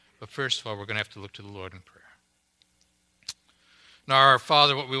But first of all, we're going to have to look to the Lord in prayer. Now, our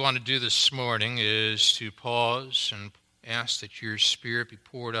Father, what we want to do this morning is to pause and ask that your Spirit be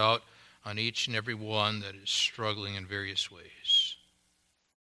poured out on each and every one that is struggling in various ways.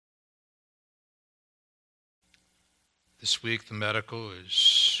 This week, the medical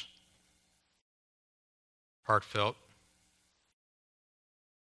is heartfelt.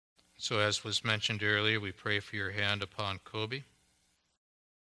 So as was mentioned earlier, we pray for your hand upon Kobe.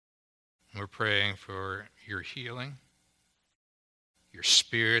 We're praying for your healing, your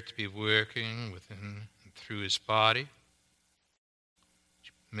Spirit to be working within and through his body,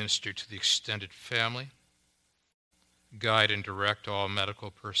 minister to the extended family, guide and direct all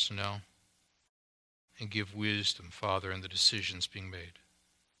medical personnel, and give wisdom, Father, in the decisions being made.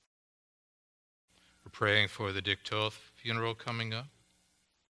 We're praying for the Dick Toth funeral coming up.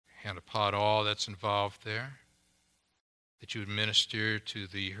 Hand upon all that's involved there, that you would minister to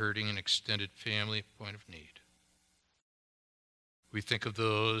the hurting and extended family point of need. We think of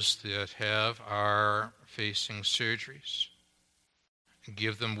those that are facing surgeries, and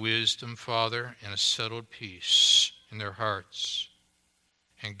give them wisdom, Father, and a settled peace in their hearts,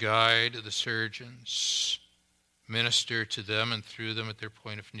 and guide the surgeons, minister to them and through them at their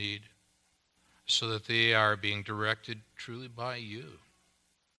point of need, so that they are being directed truly by you.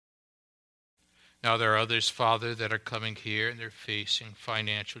 Now there are others, Father, that are coming here and they're facing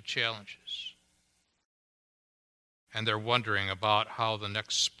financial challenges. And they're wondering about how the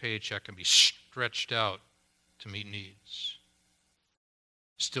next paycheck can be stretched out to meet needs.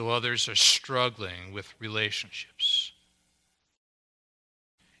 Still others are struggling with relationships.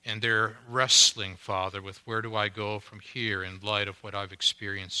 And they're wrestling, Father, with where do I go from here in light of what I've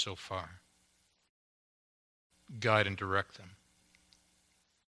experienced so far. Guide and direct them.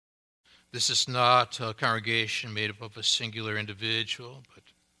 This is not a congregation made up of a singular individual, but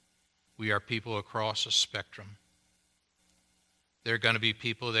we are people across a spectrum. There are going to be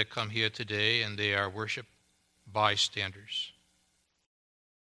people that come here today and they are worship bystanders,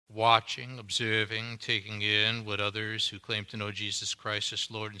 watching, observing, taking in what others who claim to know Jesus Christ as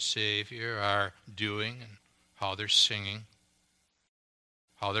Lord and Savior are doing and how they're singing,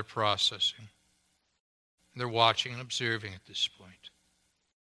 how they're processing. And they're watching and observing at this point.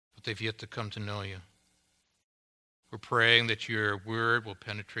 But they've yet to come to know you. We're praying that your word will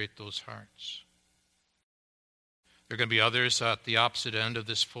penetrate those hearts. There are going to be others at the opposite end of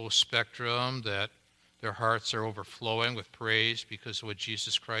this full spectrum that their hearts are overflowing with praise because of what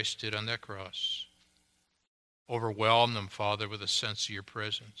Jesus Christ did on that cross. Overwhelm them, Father, with a sense of your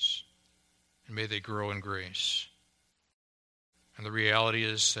presence. And may they grow in grace. And the reality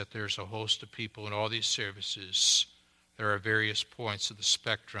is that there's a host of people in all these services. There are various points of the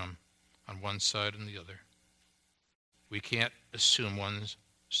spectrum on one side and the other. We can't assume one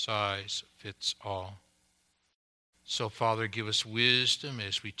size fits all. So, Father, give us wisdom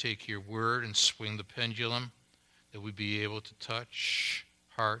as we take your word and swing the pendulum, that we be able to touch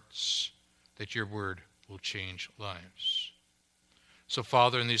hearts, that your word will change lives. So,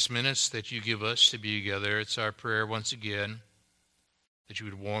 Father, in these minutes that you give us to be together, it's our prayer once again that you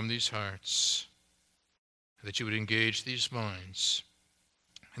would warm these hearts, that you would engage these minds,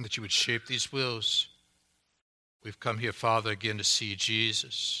 and that you would shape these wills. We've come here, Father, again to see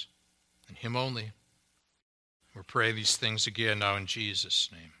Jesus and him only. We're praying these things again now in Jesus'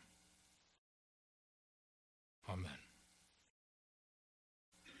 name. Amen.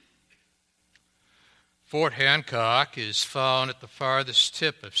 Fort Hancock is found at the farthest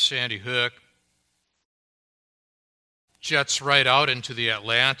tip of Sandy Hook. Juts right out into the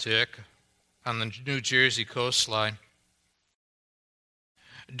Atlantic on the New Jersey coastline.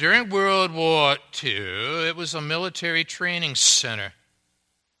 During World War II, it was a military training center.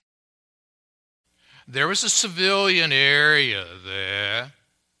 There was a civilian area there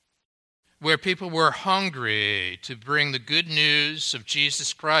where people were hungry to bring the good news of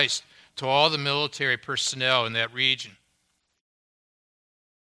Jesus Christ to all the military personnel in that region.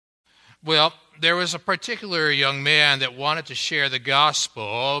 Well, there was a particular young man that wanted to share the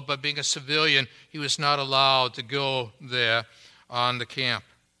gospel, but being a civilian, he was not allowed to go there on the camp.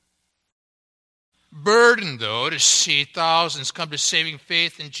 Burdened, though, to see thousands come to saving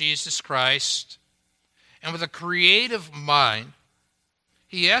faith in Jesus Christ, and with a creative mind,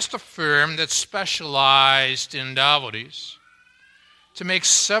 he asked a firm that specialized in novelties to make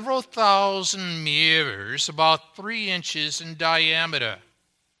several thousand mirrors about 3 inches in diameter.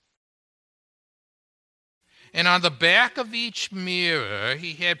 And on the back of each mirror,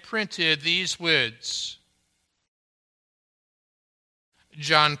 he had printed these words,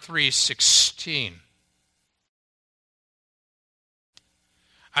 John 3:16.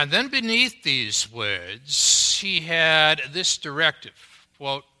 And then beneath these words, he had this directive,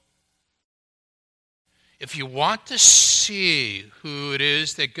 quote, if you want to see who it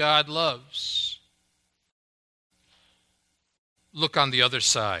is that God loves, look on the other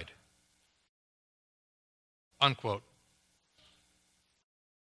side, unquote.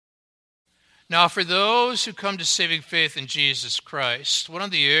 Now, for those who come to saving faith in Jesus Christ, one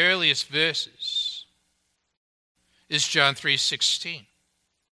of the earliest verses is John 3:16.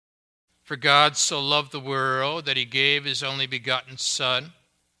 For God so loved the world that he gave his only begotten Son,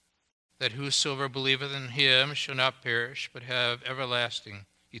 that whosoever believeth in him shall not perish, but have everlasting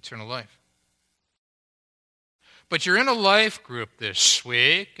eternal life. But you're in a life group this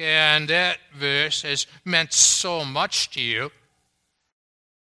week, and that verse has meant so much to you.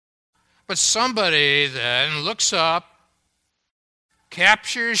 But somebody then looks up,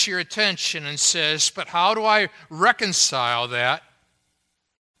 captures your attention, and says, but how do I reconcile that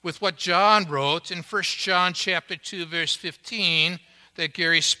with what John wrote in 1 John chapter 2, verse 15 that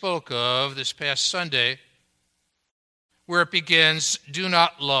Gary spoke of this past Sunday, where it begins, do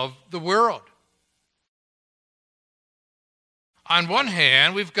not love the world. On one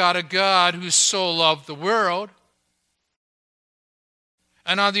hand, we've got a God who so loved the world.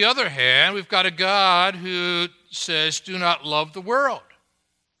 And on the other hand, we've got a God who says, do not love the world.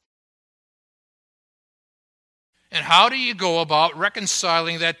 And how do you go about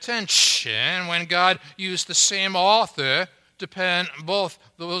reconciling that tension when God used the same author to pen both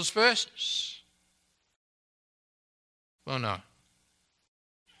those verses? Well, no.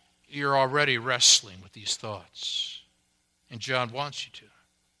 You're already wrestling with these thoughts, and John wants you to.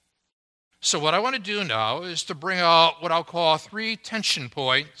 So what I want to do now is to bring out what I'll call 3 tension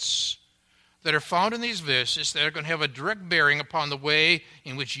points that are found in these verses that are going to have a direct bearing upon the way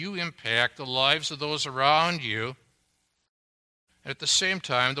in which you impact the lives of those around you, and at the same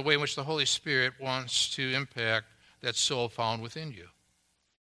time, the way in which the Holy Spirit wants to impact that soul found within you.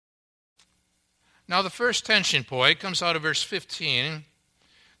 Now, the first tension point comes out of verse 15,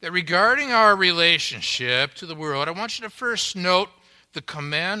 that regarding our relationship to the world, I want you to first note the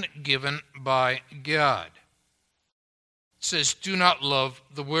command given by God. It says, do not love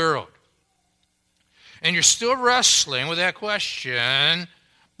the world. And you're still wrestling with that question,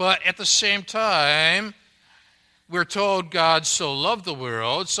 but at the same time, we're told God so loved the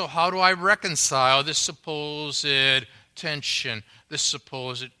world, so how do I reconcile this supposed tension, this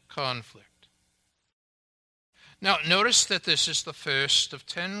supposed conflict? Now, notice that this is the first of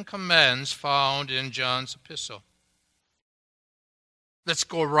 10 commands found in John's epistle. Let's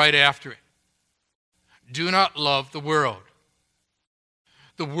go right after it. Do not love the world.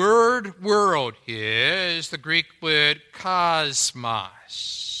 The word world here is the Greek word cosmos.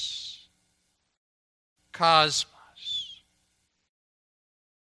 Cosmos.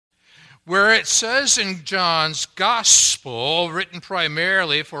 Where it says in John's gospel, written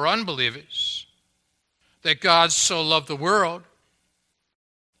primarily for unbelievers, that God so loved the world,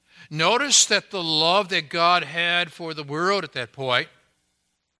 notice that the love that God had for the world at that point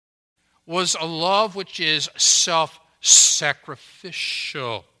was a love which is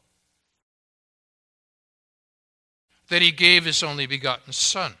self-sacrificial. That he gave his only begotten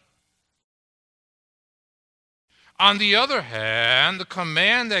Son. On the other hand, the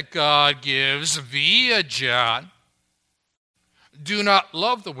command that God gives via John, do not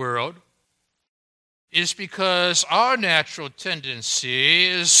love the world, is because our natural tendency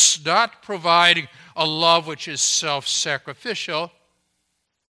is not providing a love which is self-sacrificial,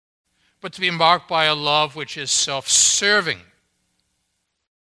 but to be marked by a love which is self-serving.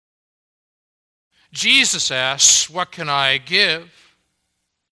 Jesus asks, what can I give?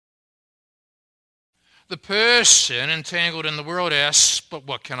 The person entangled in the world asks, but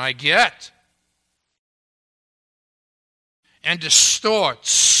what can I get? And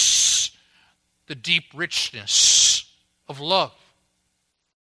distorts the deep richness of love.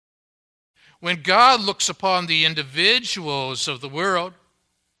 When God looks upon the individuals of the world,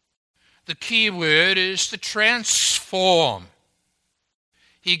 the key word is to transform.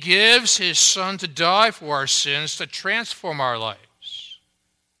 He gives his Son to die for our sins, to transform our lives.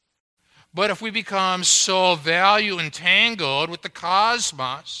 But if we become so value entangled with the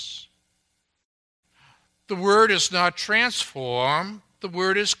cosmos, the word is not transform, the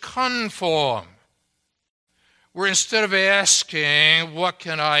word is conform. Where instead of asking, what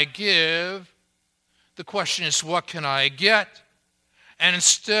can I give, the question is, what can I get? And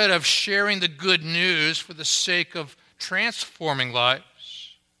instead of sharing the good news for the sake of transforming lives,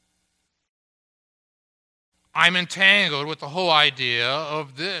 I'm entangled with the whole idea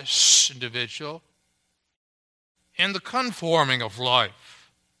of this individual and the conforming of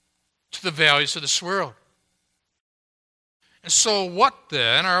life to the values of this world. And so what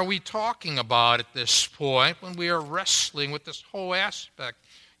then are we talking about at this point when we are wrestling with this whole aspect,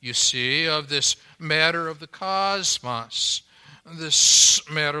 you see, of this matter of the cosmos, this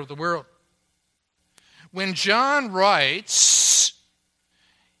matter of the world? When John writes,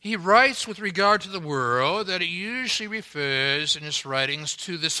 he writes with regard to the world that he usually refers in his writings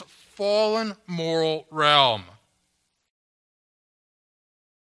to this fallen moral realm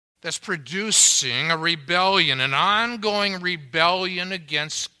that's producing a rebellion, an ongoing rebellion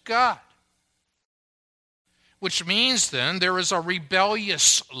against God. Which means then there is a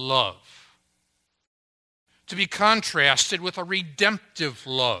rebellious love to be contrasted with a redemptive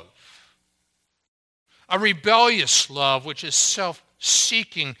love. A rebellious love which is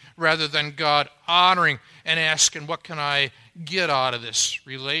self-seeking rather than God-honoring and asking, what can I get out of this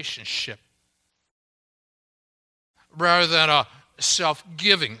relationship? Rather than a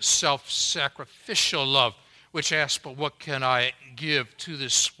self-giving, self-sacrificial love, which asks, but what can I give to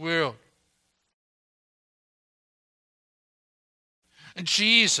this world? And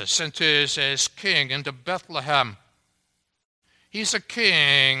Jesus enters as king into Bethlehem. He's a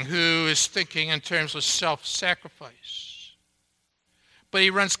king who is thinking in terms of self-sacrifice. But he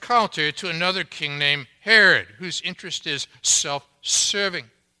runs counter to another king named Herod, whose interest is self-serving.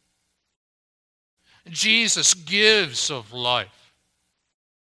 Jesus gives of life.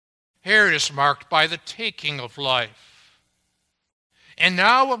 Herod is marked by the taking of life. And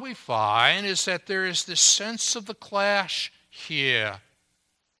now what we find is that there is this sense of the clash here.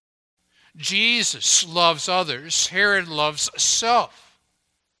 Jesus loves others. Herod loves self.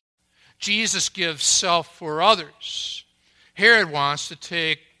 Jesus gives self for others. Herod wants to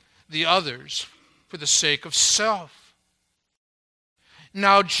take the others for the sake of self.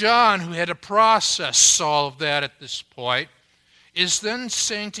 Now John, who had to process all of that at this point, is then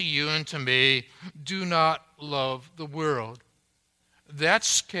saying to you and to me, do not love the world.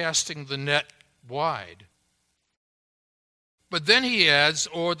 That's casting the net wide. But then he adds,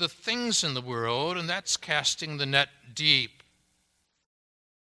 or the things in the world, and that's casting the net deep.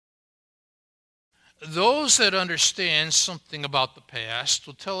 Those that understand something about the past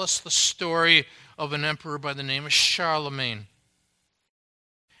will tell us the story of an emperor by the name of Charlemagne.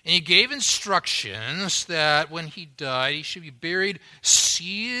 And he gave instructions that when he died, he should be buried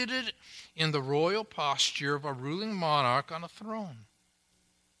seated in the royal posture of a ruling monarch on a throne.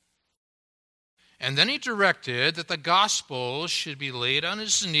 And then he directed that the gospel should be laid on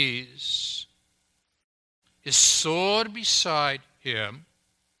his knees, his sword beside him,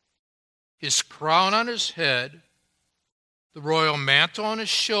 his crown on his head, the royal mantle on his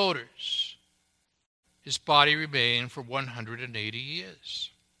shoulders. His body remained for 180 years.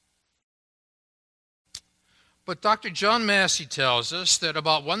 But Dr. John Massey tells us that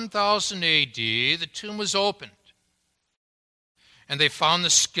about 1000 A.D., the tomb was opened. And they found the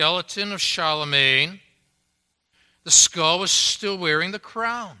skeleton of Charlemagne. The skull was still wearing the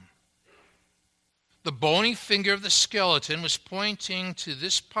crown. The bony finger of the skeleton was pointing to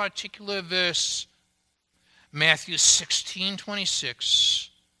this particular verse, Matthew 16:26.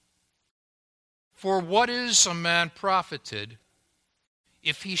 For what is a man profited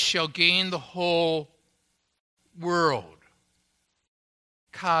if he shall gain the whole world?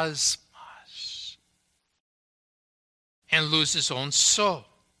 Cosmos. And lose his own soul.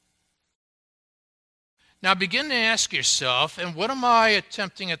 Now begin to ask yourself, and what am I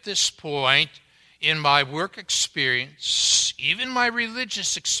attempting at this point in my work experience, even my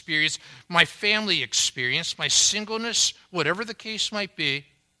religious experience, my family experience, my singleness, whatever the case might be,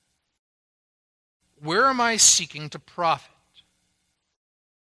 where am I seeking to profit?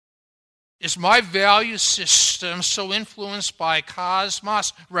 Is my value system so influenced by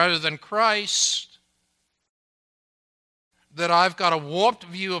cosmos rather than Christ that I've got a warped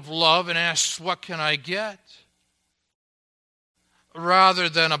view of love and ask, what can I get? Rather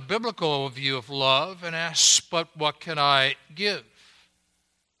than a biblical view of love and ask, but what can I give?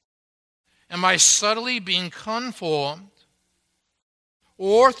 Am I subtly being conformed?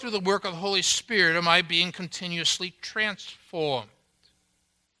 Or through the work of the Holy Spirit, am I being continuously transformed?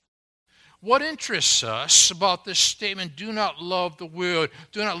 What interests us about this statement, do not love the world,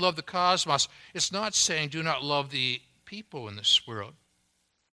 do not love the cosmos? It's not saying do not love the people in this world.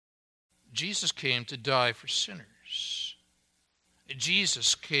 Jesus came to die for sinners.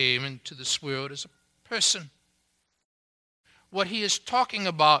 Jesus came into this world as a person. What he is talking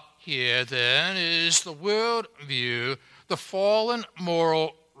about here, then, is the world view, the fallen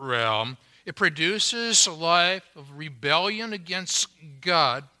moral realm. It produces a life of rebellion against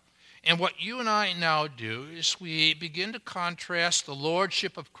God And what you and I now do is we begin to contrast the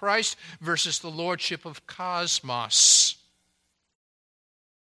lordship of Christ versus the lordship of cosmos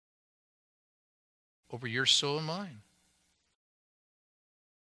over your soul and mine.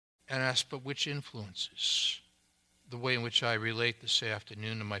 And ask, but which influences the way in which I relate this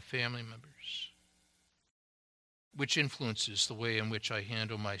afternoon to my family members? Which influences the way in which I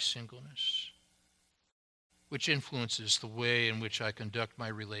handle my singleness? Which influences the way in which I conduct my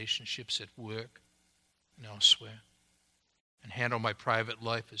relationships at work and elsewhere, and handle my private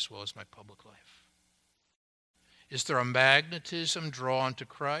life as well as my public life? Is there a magnetism drawn to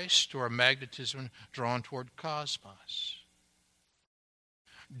Christ or a magnetism drawn toward cosmos?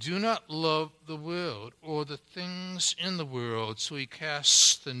 Do not love the world or the things in the world, so he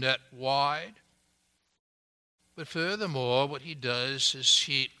casts the net wide. But furthermore, what he does is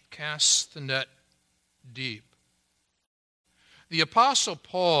he casts the net deep. The Apostle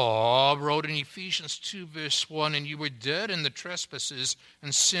Paul wrote in Ephesians 2, verse 1, "And you were dead in the trespasses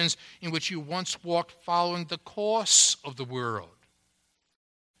and sins in which you once walked, following the course of the world."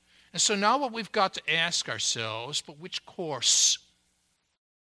 And so now what we've got to ask ourselves, but which course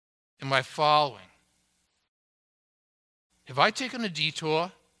am I following? Have I taken a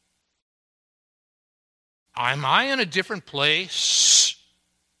detour? Am I in a different place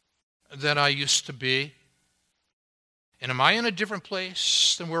than I used to be? And am I in a different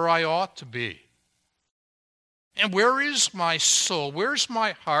place than where I ought to be? And where is my soul? Where's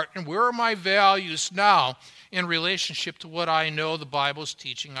my heart? And where are my values now in relationship to what I know the Bible's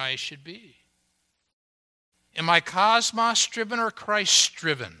teaching I should be? Am I cosmos-driven or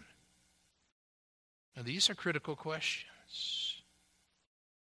Christ-driven? Now, these are critical questions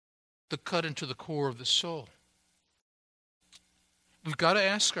that cut into the core of the soul. We've got to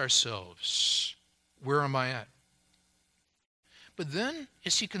ask ourselves, where am I at? But then,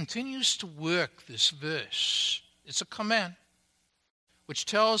 as he continues to work this verse, it's a command, which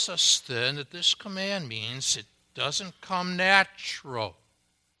tells us then that this command means it doesn't come natural.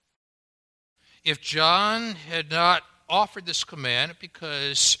 If John had not offered this command,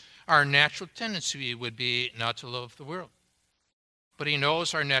 because our natural tendency would be not to love the world. But he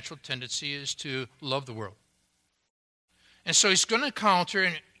knows our natural tendency is to love the world. And so he's going to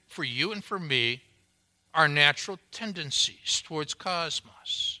counter, for you and for me, our natural tendencies towards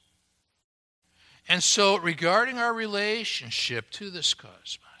cosmos. And so regarding our relationship to this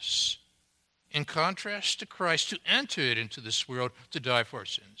cosmos, in contrast to Christ, who entered into this world to die for our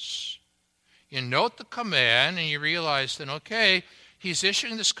sins, you note the command and you realize then, okay, he's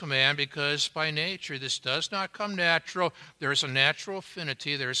issuing this command because by nature this does not come natural. There's a natural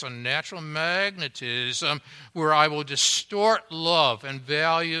affinity. There's a natural magnetism where I will distort love and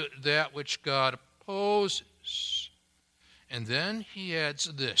value that which God opposes. And then he adds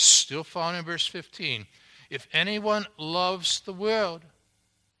this, still found in verse 15. If anyone loves the world,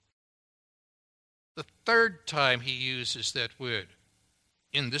 the third time he uses that word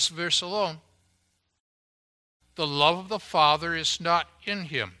in this verse alone, the love of the Father is not in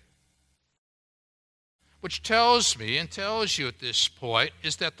him. Which tells me and tells you at this point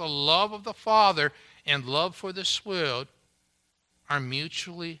is that the love of the Father and love for this world are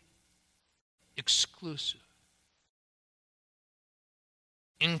mutually exclusive,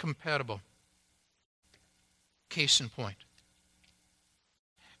 incompatible. Case in point.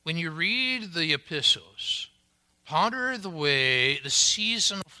 When you read the epistles, ponder the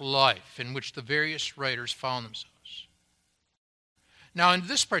season of life in which the various writers found themselves. Now, in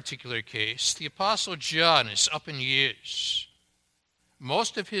this particular case, the Apostle John is up in years.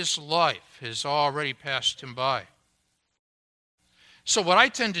 Most of his life has already passed him by. So what I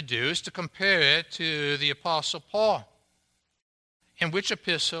tend to do is to compare it to the Apostle Paul. And which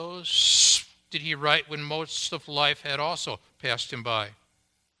epistles did he write when most of life had also passed him by?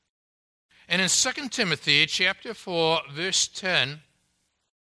 And in 2 Timothy chapter 4, verse 10,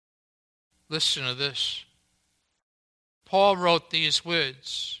 listen to this. Paul wrote these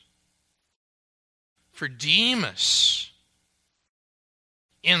words, "For Demas,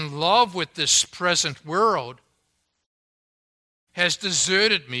 in love with this present world, has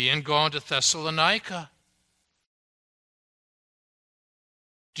deserted me and gone to Thessalonica."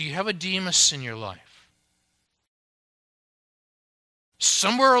 Do you have a Demas in your life?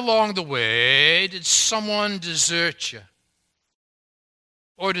 Somewhere along the way, did someone desert you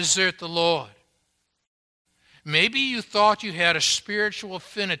or desert the Lord? Maybe you thought you had a spiritual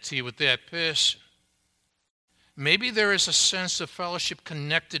affinity with that person. Maybe there is a sense of fellowship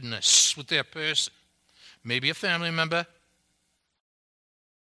connectedness with that person. Maybe a family member.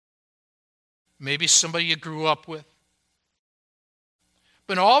 Maybe somebody you grew up with.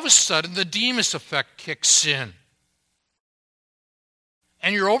 But all of a sudden, the Demas effect kicks in.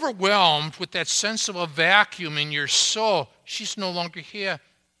 And you're overwhelmed with that sense of a vacuum in your soul. She's no longer here.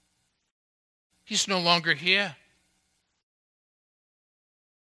 He's no longer here.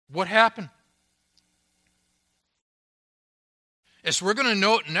 What happened? As we're going to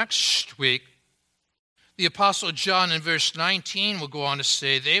note next week, the Apostle John in verse 19 will go on to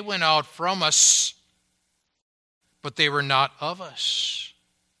say, they went out from us, but they were not of us.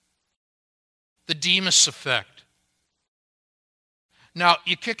 The Demas effect. Now,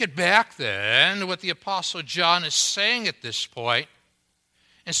 you kick it back then to what the Apostle John is saying at this point,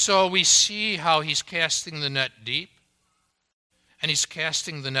 and so we see how he's casting the net deep, and he's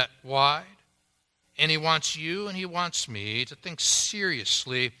casting the net wide, and he wants you and he wants me to think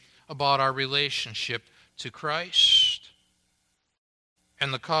seriously about our relationship to Christ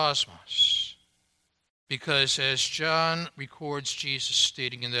and the cosmos. Because as John records Jesus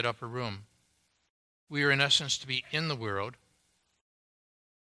stating in that upper room, we are in essence to be in the world,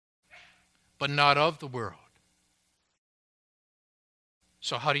 but not of the world.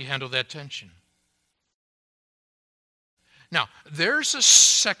 So how do you handle that tension? Now, there's a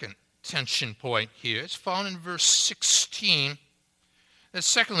second tension point here. It's found in verse 16. That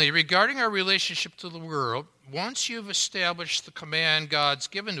secondly, regarding our relationship to the world, once you've established the command God's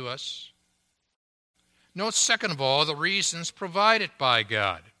given to us, note second of all the reasons provided by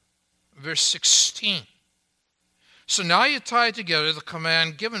God. Verse 16. So now you tie together the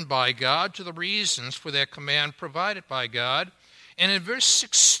command given by God to the reasons for that command provided by God. And in verse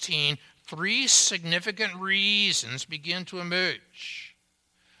 16, three significant reasons begin to emerge.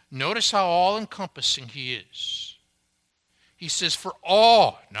 Notice how all-encompassing he is. He says, for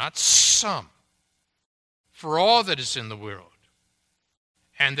all, not some, for all that is in the world.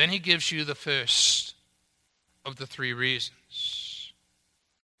 And then he gives you the first of the three reasons.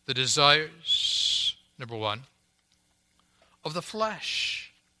 The desires, number one, of the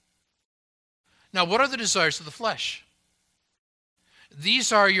flesh. Now, what are the desires of the flesh?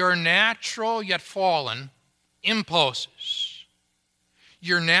 These are your natural yet fallen impulses.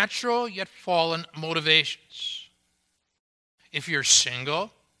 Your natural yet fallen motivations. If you're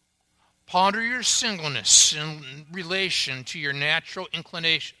single, ponder your singleness in relation to your natural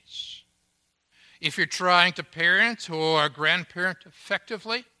inclinations. If you're trying to parent or grandparent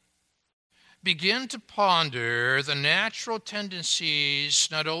effectively, begin to ponder the natural tendencies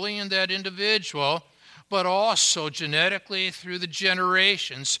not only in that individual, but also genetically through the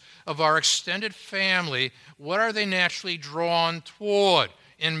generations of our extended family. What are they naturally drawn toward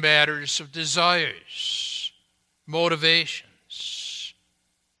in matters of desires, motivations,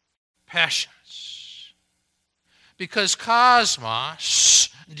 passions? Because cosmos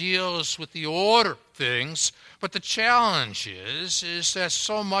deals with the order of things, but the challenge is that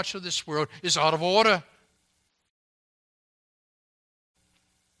so much of this world is out of order.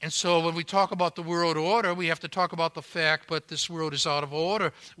 And so when we talk about the world order, we have to talk about the fact, but this world is out of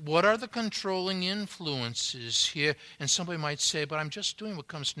order. What are the controlling influences here? And somebody might say, but I'm just doing what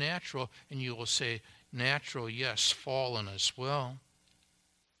comes natural. And you will say, natural, yes, fallen as well.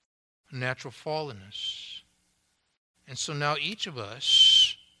 Natural fallenness. And so now each of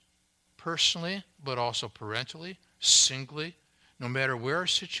us, personally, but also parentally, singly, no matter where our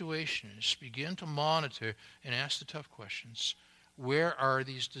situation is, begin to monitor and ask the tough questions. Where are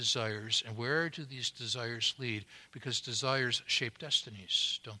these desires, and where do these desires lead? Because desires shape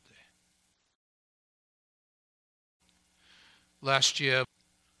destinies, don't they? Last year,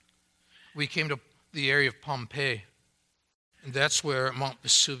 we came to the area of Pompeii, and that's where Mount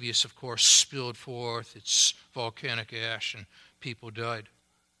Vesuvius, of course, spilled forth its volcanic ash, and people died.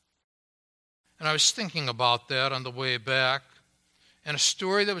 And I was thinking about that on the way back, and a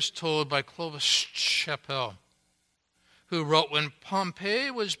story that was told by Clovis Chappell, who wrote, when Pompeii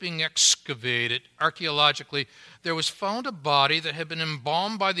was being excavated archaeologically, there was found a body that had been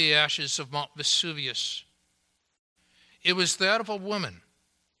embalmed by the ashes of Mount Vesuvius. It was that of a woman.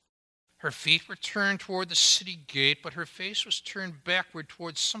 Her feet were turned toward the city gate, but her face was turned backward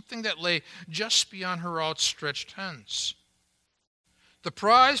towards something that lay just beyond her outstretched hands. The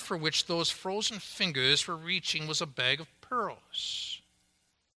prize for which those frozen fingers were reaching was a bag of pearls.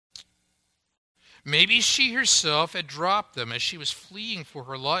 Maybe she herself had dropped them as she was fleeing for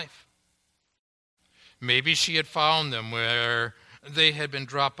her life. Maybe she had found them where they had been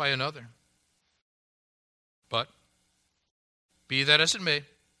dropped by another. But, be that as it may,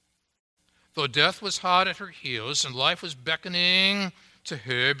 though death was hot at her heels and life was beckoning to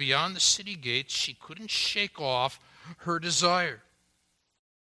her beyond the city gates, she couldn't shake off her desire.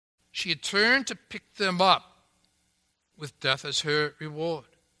 She had turned to pick them up with death as her reward.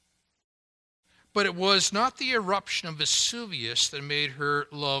 But it was not the eruption of Vesuvius that made her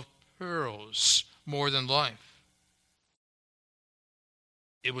love pearls more than life.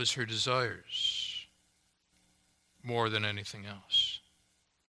 It was her desires more than anything else.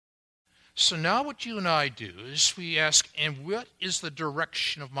 So now what you and I do is we ask, and what is the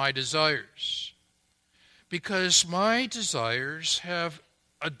direction of my desires? Because my desires have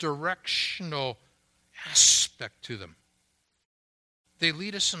a directional aspect to them. They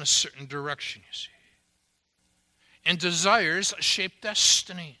lead us in a certain direction, you see. And desires shape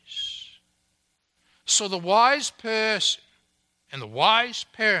destinies. So the wise person and the wise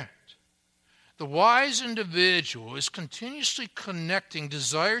parent, the wise individual is continuously connecting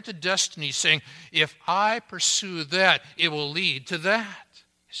desire to destiny, saying, if I pursue that, it will lead to that.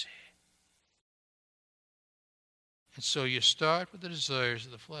 You see. And so you start with the desires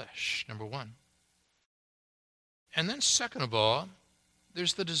of the flesh, number one. And then second of all,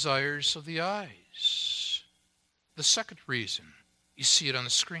 there's the desires of the eyes. The second reason, you see it on the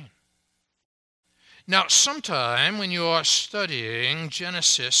screen. Now, sometime when you are studying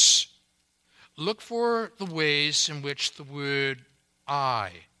Genesis, look for the ways in which the word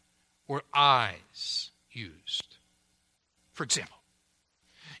eye or eyes used. For example,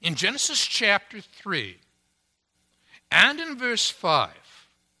 in Genesis chapter 3 and in verse 5,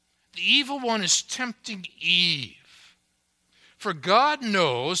 the evil one is tempting Eve. For God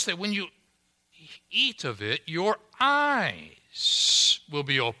knows that when you eat of it, your eyes will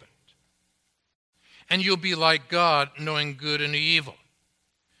be opened. And you'll be like God, knowing good and evil.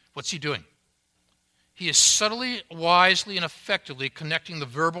 What's he doing? He is subtly, wisely, and effectively connecting the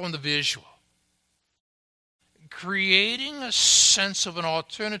verbal and the visual, creating a sense of an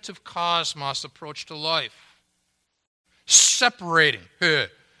alternative cosmos approach to life, separating her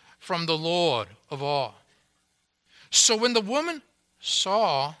from the Lord of all. So when the woman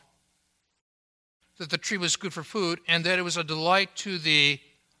saw that the tree was good for food and that it was a delight to the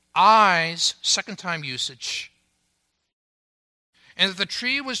eyes, second time usage, and that the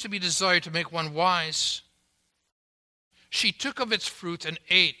tree was to be desired to make one wise, she took of its fruit and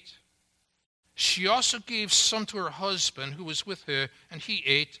ate. She also gave some to her husband who was with her, and he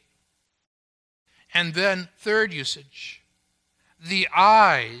ate. And then, third usage, the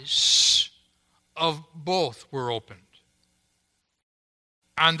eyes of both were opened,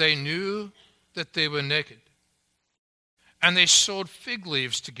 and they knew that they were naked. And they sewed fig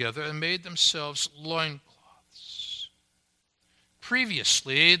leaves together and made themselves loincloths.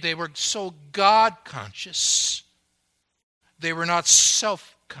 Previously, they were so God-conscious, they were not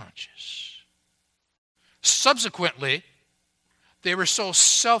self-conscious. Subsequently, they were so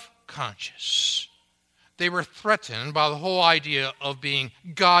self-conscious, they were threatened by the whole idea of being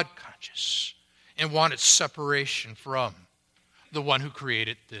God-conscious and wanted separation from the one who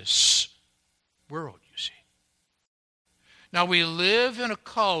created this world, you see. Now, we live in a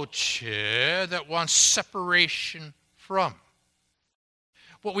culture that wants separation from.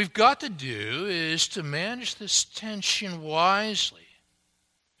 What we've got to do is to manage this tension wisely.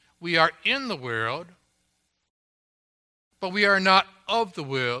 We are in the world, but we are not of the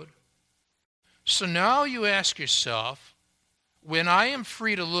world. So now you ask yourself, when I am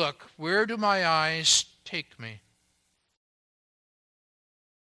free to look, where do my eyes take me?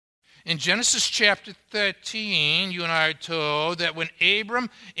 In Genesis chapter 13, you and I are told that when Abram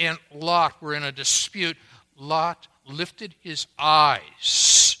and Lot were in a dispute, Lot lifted his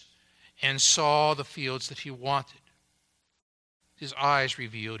eyes and saw the fields that he wanted. His eyes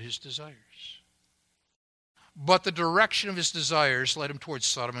revealed his desires. But the direction of his desires led him towards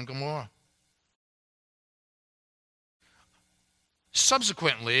Sodom and Gomorrah.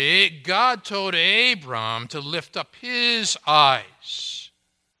 Subsequently, God told Abram to lift up his eyes.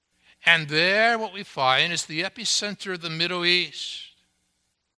 And there what we find is the epicenter of the Middle East,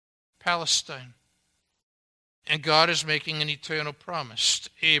 Palestine. And God is making an eternal promise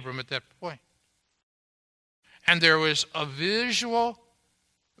to Abram at that point. And there was a visible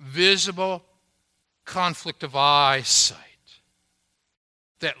conflict of eyesight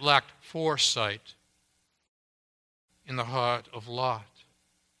that lacked foresight in the heart of Lot,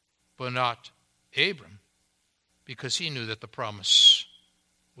 but not Abram, because he knew that the promise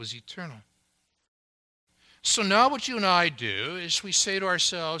was eternal. So now what you and I do is we say to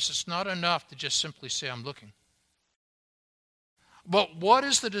ourselves, it's not enough to just simply say, I'm looking. But what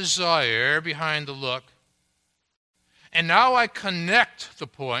is the desire behind the look? And now I connect the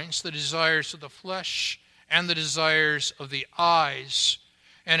points, the desires of the flesh and the desires of the eyes,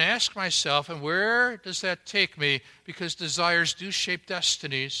 and ask myself, and where does that take me? Because desires do shape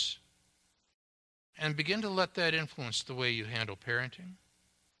destinies. And begin to let that influence the way you handle parenting,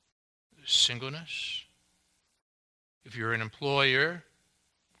 singleness. If you're an employer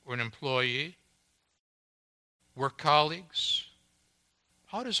or an employee, work colleagues,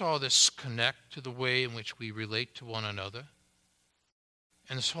 how does all this connect to the way in which we relate to one another?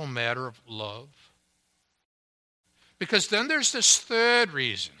 And this whole matter of love. Because then there's this third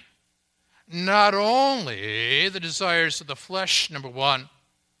reason. Not only the desires of the flesh, number one,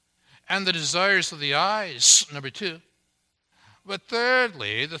 and the desires of the eyes, number two, but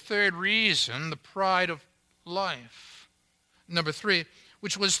thirdly, the third reason, the pride of life, number three,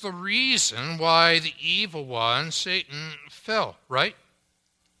 which was the reason why the evil one, Satan, fell, right?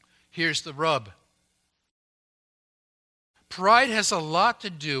 Here's the rub. Pride has a lot to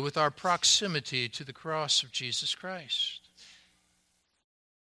do with our proximity to the cross of Jesus Christ.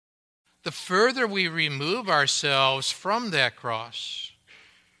 The further we remove ourselves from that cross,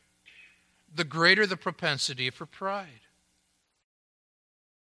 the greater the propensity for pride.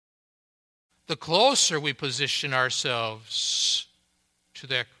 The closer we position ourselves to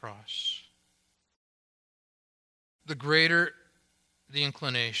that cross, the greater the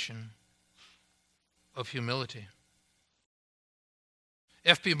inclination of humility.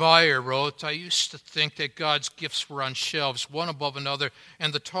 F.B. Meyer wrote, "I used to think that God's gifts were on shelves, one above another,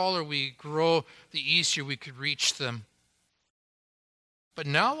 and the taller we grow, the easier we could reach them. But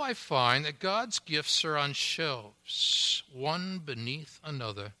now I find that God's gifts are on shelves, one beneath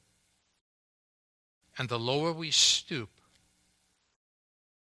another. And the lower we stoop,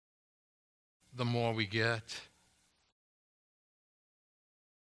 the more we get."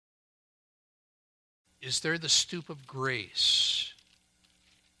 Is there the stoop of grace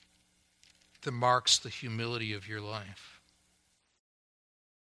that marks the humility of your life?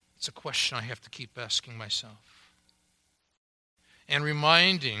 It's a question I have to keep asking myself. And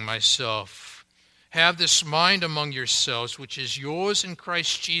reminding myself, have this mind among yourselves, which is yours in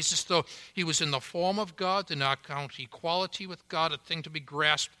Christ Jesus, though he was in the form of God, did not count equality with God a thing to be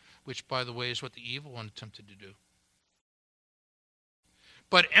grasped, which, by the way, is what the evil one attempted to do,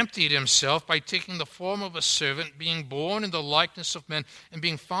 but emptied himself by taking the form of a servant, being born in the likeness of men, and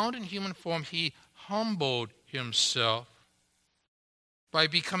being found in human form, he humbled himself by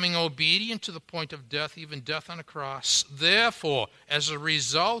becoming obedient to the point of death, even death on a cross. Therefore, as a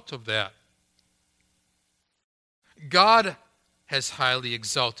result of that, God has highly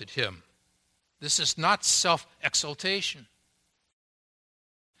exalted him. This is not self-exaltation.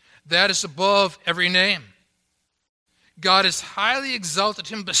 That is above every name. God has highly exalted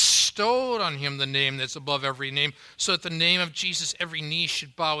him, bestowed on him the name that's above every name, so that the name of Jesus every knee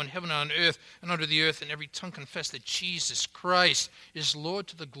should bow in heaven and on earth and under the earth, and every tongue confess that Jesus Christ is Lord,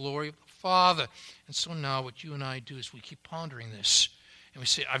 to the glory of the Father. And so now what you and I do is we keep pondering this, and we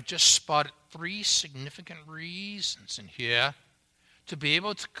say, I've just spotted 3 significant reasons in here to be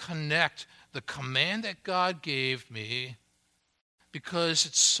able to connect the command that God gave me, because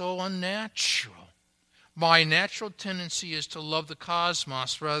it's so unnatural. My natural tendency is to love the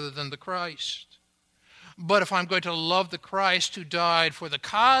cosmos rather than the Christ. But if I'm going to love the Christ who died for the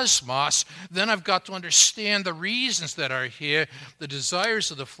cosmos, then I've got to understand the reasons that are here. The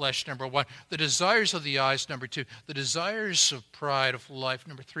desires of the flesh, number 1. The desires of the eyes, number 2. The desires of pride of life,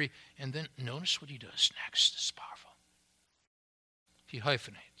 number 3. And then notice what he does next. It's powerful. He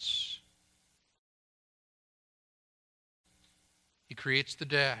hyphenates. He creates the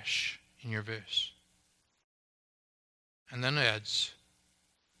dash in your verse. And then adds,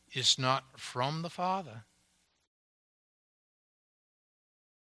 is not from the Father,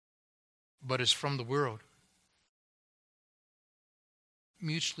 but is from the world.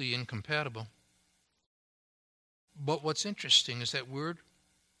 Mutually incompatible. But what's interesting is that word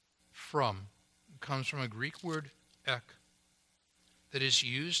from comes from a Greek word ek, that is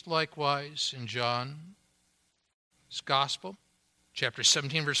used likewise in John's Gospel, chapter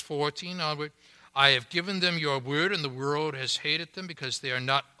 17, verse 14 onward. I have given them your word, and the world has hated them, because they are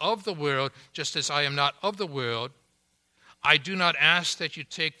not of the world, just as I am not of the world. I do not ask that you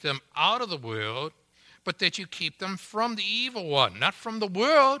take them out of the world, but that you keep them from the evil one. Not from the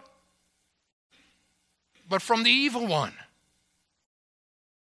world, but from the evil one.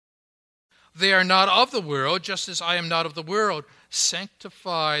 They are not of the world, just as I am not of the world.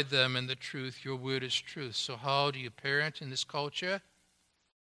 Sanctify them in the truth. Your word is truth. So how do you parent in this culture?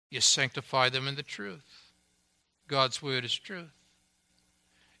 You sanctify them in the truth. God's word is truth.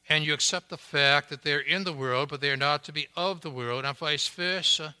 And you accept the fact that they're in the world, but they are not to be of the world, and vice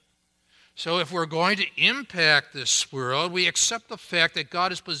versa. So if we're going to impact this world, we accept the fact that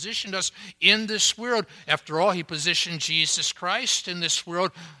God has positioned us in this world. After all, he positioned Jesus Christ in this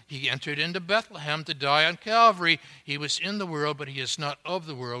world. He entered into Bethlehem to die on Calvary. He was in the world, but he is not of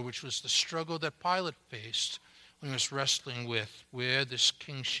the world, which was the struggle that Pilate faced when he was wrestling with where this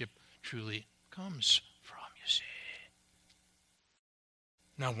kingship truly comes from, you see.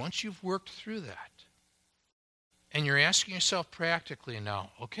 Now, once you've worked through that, and you're asking yourself practically now,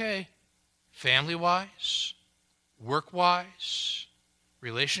 okay, family-wise, work-wise,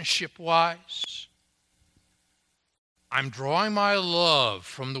 relationship-wise, I'm drawing my love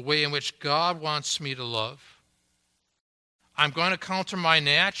from the way in which God wants me to love. I'm going to counter my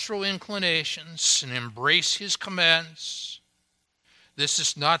natural inclinations and embrace his commands. This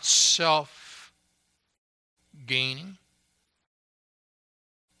is not self-gaining.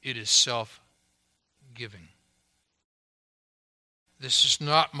 It is self-giving. This is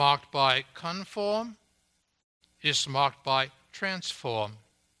not marked by conform. It is marked by transform.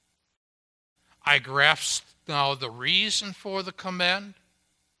 I grasp now the reason for the command.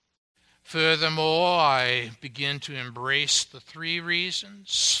 Furthermore, I begin to embrace the 3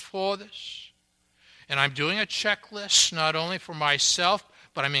 reasons for this. And I'm doing a checklist not only for myself,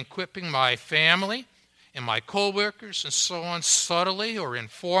 but I'm equipping my family and my co-workers and so on, subtly or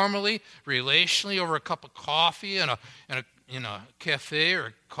informally, relationally, over a cup of coffee in a cafe or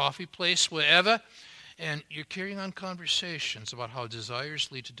a coffee place, wherever. And you're carrying on conversations about how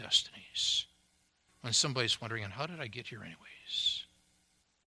desires lead to destinies. When somebody's wondering, and how did I get here anyways?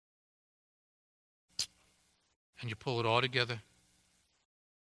 And you pull it all together.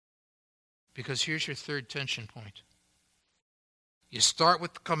 Because here's your 3rd tension point. You start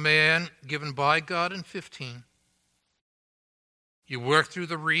with the command given by God in 15. You work through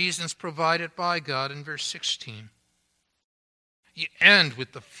the reasons provided by God in verse 16. You end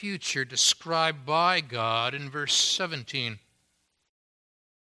with the future described by God in verse 17.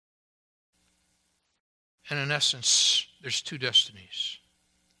 And in essence, there's 2 destinies.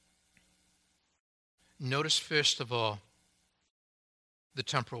 Notice, first of all, the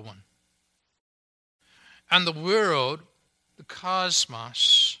temporal one. And the world, the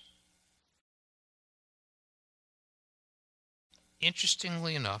cosmos,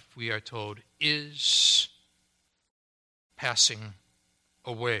 interestingly enough, we are told, is passing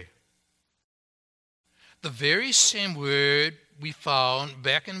away. The very same word we found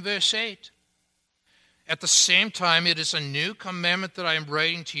back in verse 8. At the same time, it is a new commandment that I am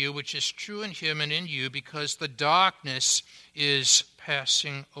writing to you, which is true in him and in you, because the darkness is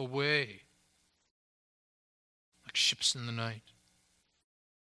passing away. Like ships in the night.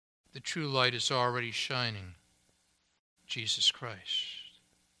 The true light is already shining. Jesus Christ.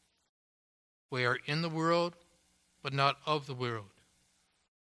 We are in the world, but not of the world.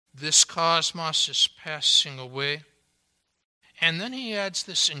 This cosmos is passing away. And then he adds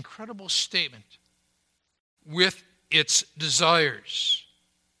this incredible statement. With its desires.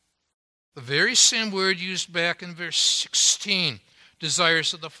 The very same word used back in verse 16.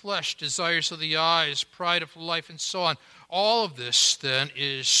 Desires of the flesh, desires of the eyes, pride of life, and so on. All of this, then,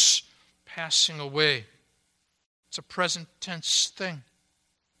 is passing away. It's a present tense thing.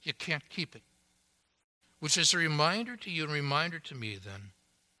 You can't keep it. Which is a reminder to you and a reminder to me, then.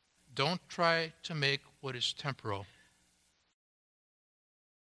 Don't try to make what is temporal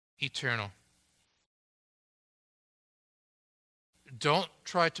eternal. Don't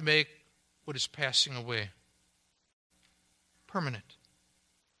try to make what is passing away permanent.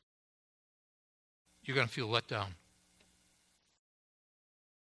 You're going to feel let down.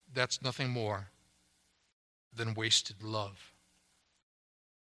 That's nothing more than wasted love.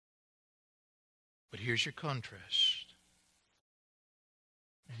 But here's your contrast.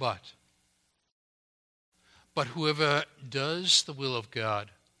 But whoever does the will of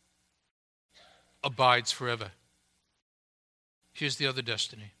God abides forever. Here's the other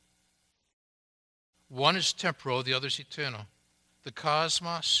destiny. One is temporal, the other is eternal. The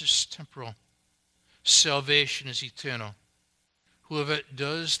cosmos is temporal. Salvation is eternal. Whoever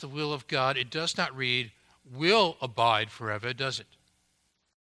does the will of God, it does not read, will abide forever, does it?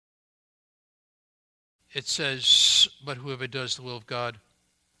 It says, but whoever does the will of God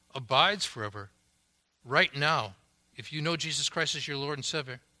abides forever. Right now, if you know Jesus Christ as your Lord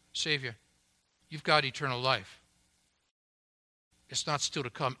and Savior, you've got eternal life. It's not still to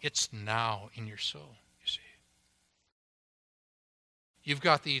come. It's now in your soul, you see. You've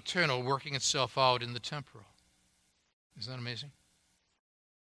got the eternal working itself out in the temporal. Isn't that amazing?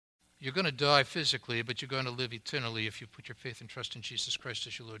 You're going to die physically, but you're going to live eternally if you put your faith and trust in Jesus Christ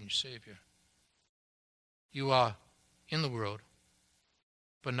as your Lord and your Savior. You are in the world,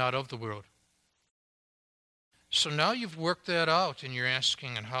 but not of the world. So now you've worked that out, and you're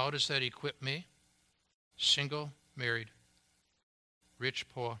asking, and how does that equip me? Single, married, rich,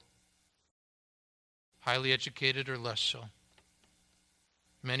 poor, highly educated or less so,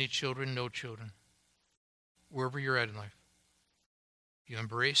 many children, no children, wherever you're at in life. You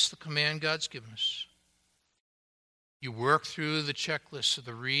embrace the command God's given us. You work through the checklist of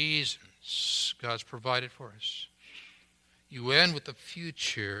the reasons God's provided for us. You end with the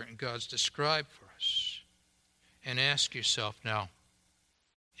future God's described for us. And ask yourself now,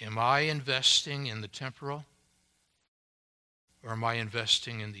 am I investing in the temporal or am I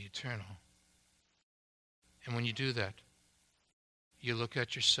investing in the eternal? And when you do that, you look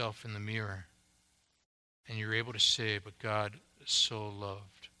at yourself in the mirror and you're able to say, but God so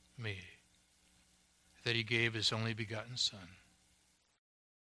loved me that he gave his only begotten Son,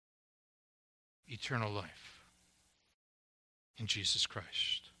 eternal life in Jesus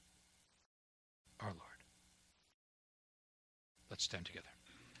Christ, our Lord. Let's stand together.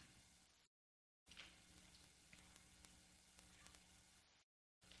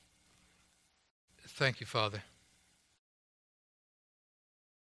 Thank you, Father.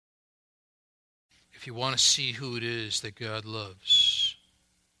 If you want to see who it is that God loves,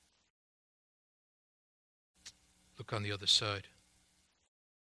 look on the other side.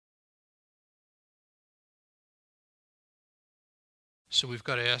 So we've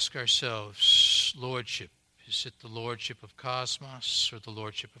got to ask ourselves, lordship, is it the lordship of cosmos or the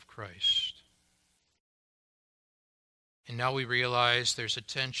lordship of Christ? And now we realize there's a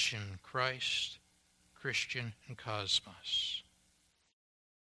tension, Christ, Christian, and cosmos.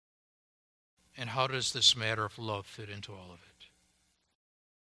 And how does this matter of love fit into all of it?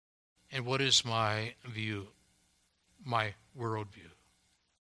 And what is my view, my worldview?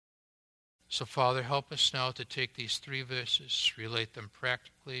 So, Father, help us now to take these three verses, relate them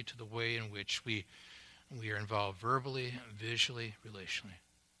practically to the way in which we are involved verbally, visually, relationally,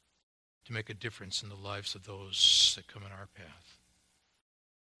 to make a difference in the lives of those that come in our path.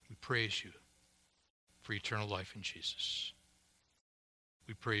 We praise you for eternal life in Jesus.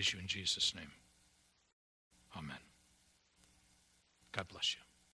 We praise you in Jesus' name. Amen. God bless you.